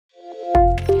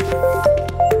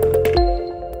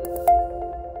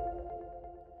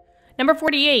Number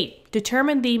 48,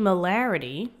 determine the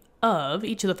molarity of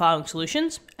each of the following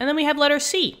solutions, and then we have letter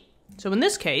C. So in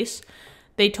this case,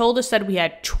 they told us that we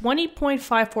had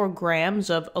 20.54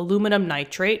 grams of aluminum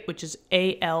nitrate, which is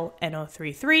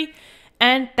AlNO3,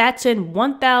 and that's in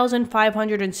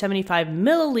 1,575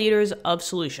 milliliters of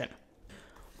solution.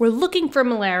 We're looking for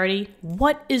molarity.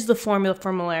 What is the formula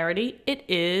for molarity? It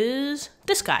is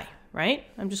this guy, right?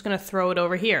 I'm just going to throw it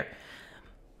over here.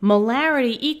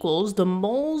 Molarity equals the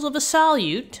moles of a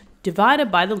solute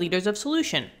divided by the liters of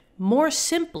solution. More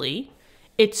simply,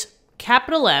 it's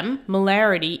capital M,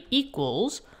 molarity,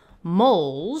 equals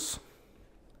moles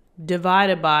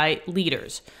divided by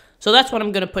liters. So that's what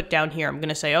I'm going to put down here. I'm going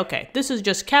to say, okay, this is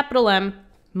just capital M.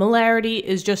 Molarity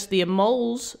is just the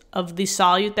moles of the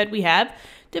solute that we have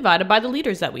divided by the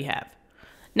liters that we have.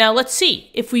 Now let's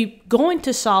see, if we're going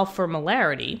to solve for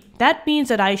molarity, that means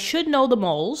that I should know the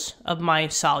moles of my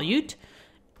solute,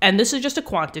 and this is just a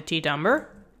quantity number,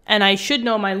 and I should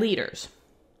know my liters.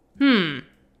 They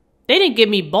didn't give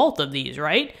me both of these,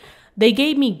 right? They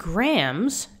gave me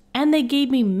grams, and they gave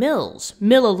me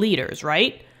milliliters,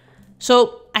 right?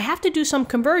 So I have to do some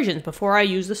conversions before I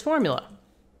use this formula.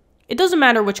 It doesn't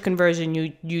matter which conversion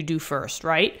you do first,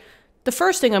 right? The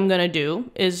first thing I'm going to do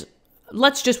is,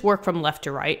 let's just work from left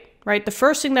to right, right? The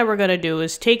first thing that we're going to do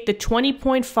is take the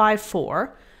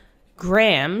 20.54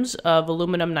 grams of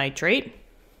aluminum nitrate,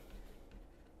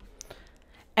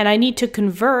 and I need to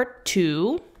convert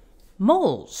to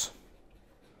moles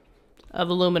of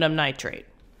aluminum nitrate,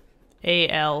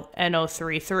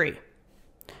 AlNO3,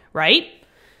 right?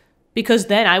 Because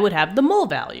then I would have the mole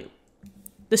value.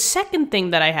 The second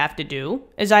thing that I have to do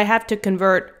is I have to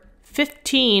convert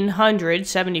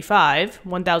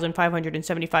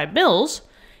 1,575 mils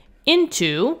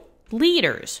into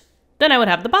liters. Then I would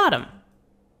have the bottom.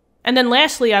 And then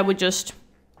lastly, I would just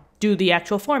do the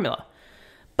actual formula.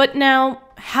 But now,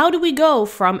 how do we go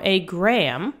from a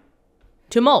gram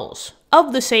to moles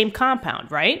of the same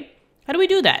compound, right? How do we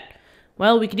do that?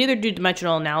 Well, we could either do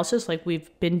dimensional analysis like we've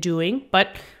been doing,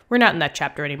 but we're not in that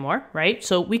chapter anymore, right?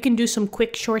 So we can do some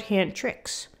quick shorthand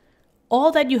tricks.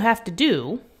 All that you have to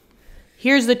do,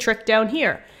 here's the trick down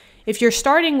here. If you're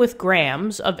starting with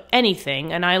grams of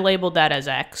anything, and I labeled that as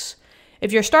X,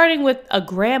 if you're starting with a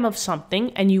gram of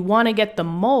something and you want to get the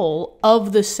mole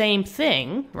of the same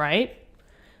thing, right?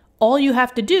 All you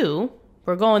have to do,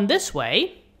 we're going this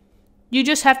way, you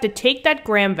just have to take that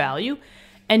gram value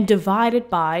and divide it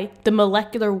by the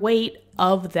molecular weight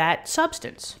of that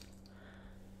substance.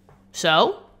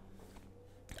 So,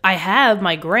 I have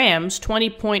my grams,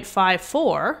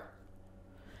 20.54,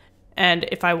 and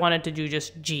if I wanted to do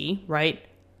just G, right,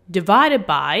 divided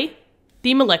by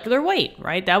the molecular weight,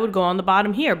 right? That would go on the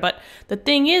bottom here. But the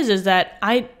thing is that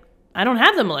I don't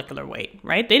have the molecular weight,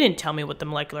 right? They didn't tell me what the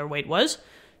molecular weight was.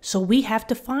 So we have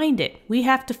to find it. We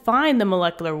have to find the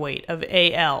molecular weight of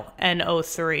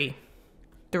AlNO3.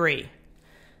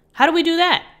 How do we do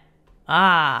that?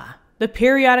 The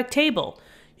periodic table.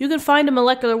 You can find a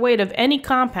molecular weight of any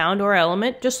compound or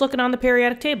element just looking on the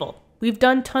periodic table. We've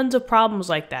done tons of problems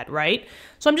like that, right?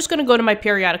 So I'm just going to go to my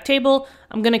periodic table.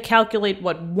 I'm going to calculate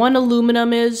what 1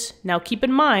 aluminum is. Now keep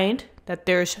in mind that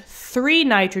there's 3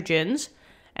 nitrogens,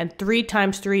 and 3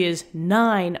 times 3 is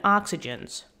 9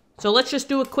 oxygens. So let's just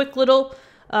do a quick little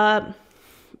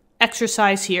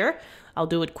exercise here. I'll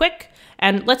do it quick,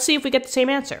 and let's see if we get the same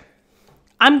answer.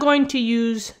 I'm going to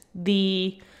use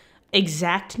the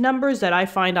exact numbers that I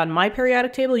find on my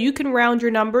periodic table. You can round your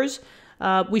numbers.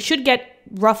 We should get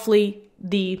roughly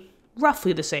the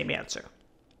same answer.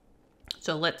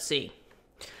 So let's see.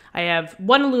 I have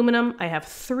 1 aluminum, I have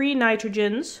 3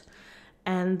 nitrogens,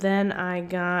 and then I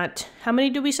got, how many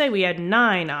did we say? We had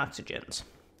 9 oxygens.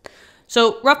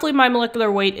 So roughly my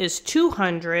molecular weight is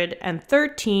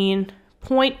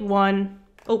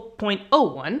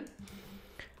 213.01,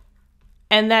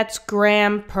 and that's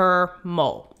gram per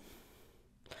mole.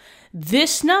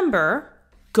 This number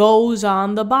goes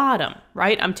on the bottom,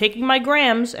 right? I'm taking my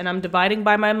grams and I'm dividing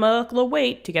by my molecular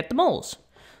weight to get the moles.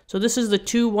 So this is the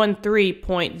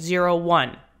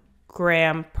 213.01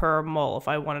 gram per mole if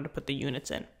I wanted to put the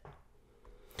units in.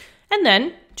 And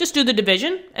then just do the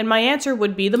division and my answer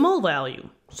would be the mole value.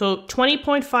 So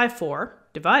 20.54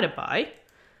 divided by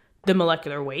the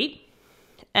molecular weight.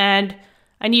 And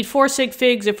I need 4 sig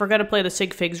figs if we're going to play the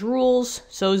sig figs rules.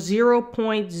 So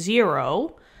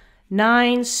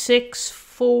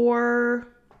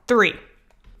 0.09643.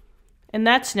 And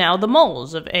that's now the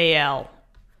moles of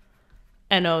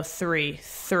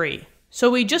AlNO3. So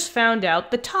we just found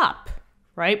out the top,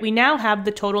 right? We now have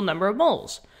the total number of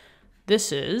moles.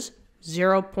 This is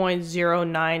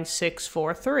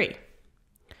 0.09643.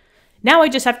 Now I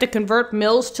just have to convert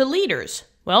mils to liters.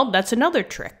 Well, that's another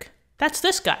trick. That's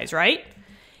this, guys, right?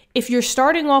 If you're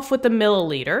starting off with a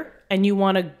milliliter and you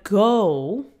want to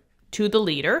go to the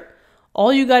liter,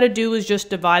 all you got to do is just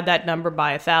divide that number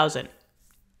by 1,000.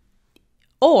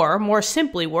 Or, more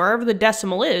simply, wherever the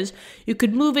decimal is, you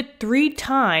could move it 3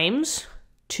 times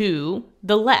to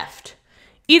the left.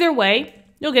 Either way,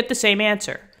 you'll get the same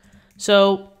answer.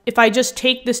 So, if I just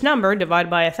take this number, divide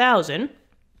by 1,000,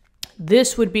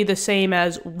 this would be the same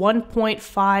as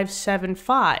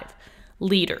 1.575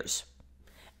 liters.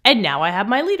 And now I have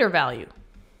my liter value.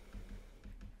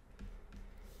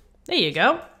 There you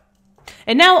go.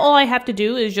 And now all I have to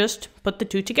do is just put the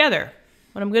two together.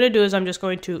 What I'm going to do is I'm just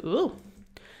going to, ooh,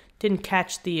 didn't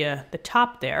catch the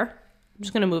top there. I'm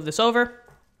just going to move this over.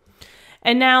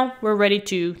 And now we're ready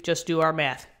to just do our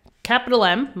math. Capital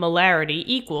M, molarity,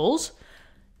 equals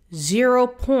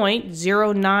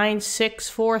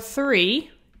 0.09643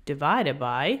 divided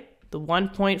by the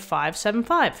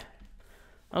 1.575.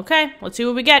 Okay, let's see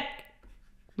what we get.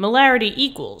 Molarity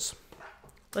equals,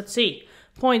 let's see,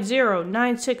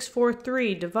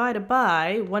 0.09643 divided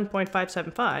by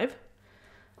 1.575.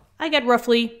 I get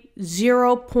roughly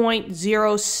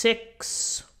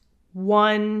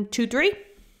 0.06123.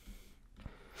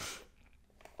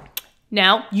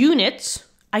 Now, units,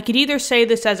 I could either say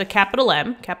this as a capital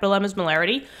M is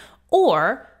molarity,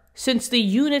 or since the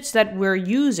units that we're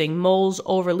using, moles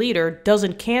over liter,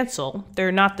 doesn't cancel,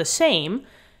 they're not the same,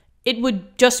 it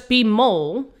would just be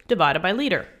mole divided by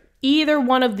liter. Either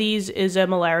one of these is a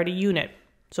molarity unit,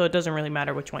 so it doesn't really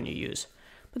matter which one you use.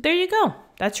 But there you go.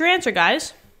 That's your answer,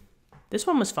 guys. This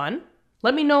one was fun.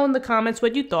 Let me know in the comments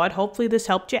what you thought. Hopefully this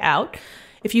helped you out.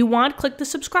 If you want, click the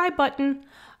subscribe button.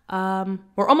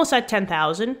 We're almost at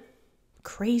 10,000.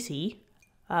 Crazy.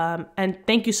 And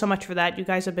thank you so much for that. You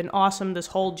guys have been awesome this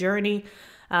whole journey.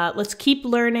 Let's keep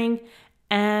learning.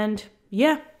 And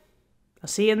yeah, I'll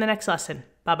see you in the next lesson.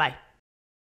 Bye-bye.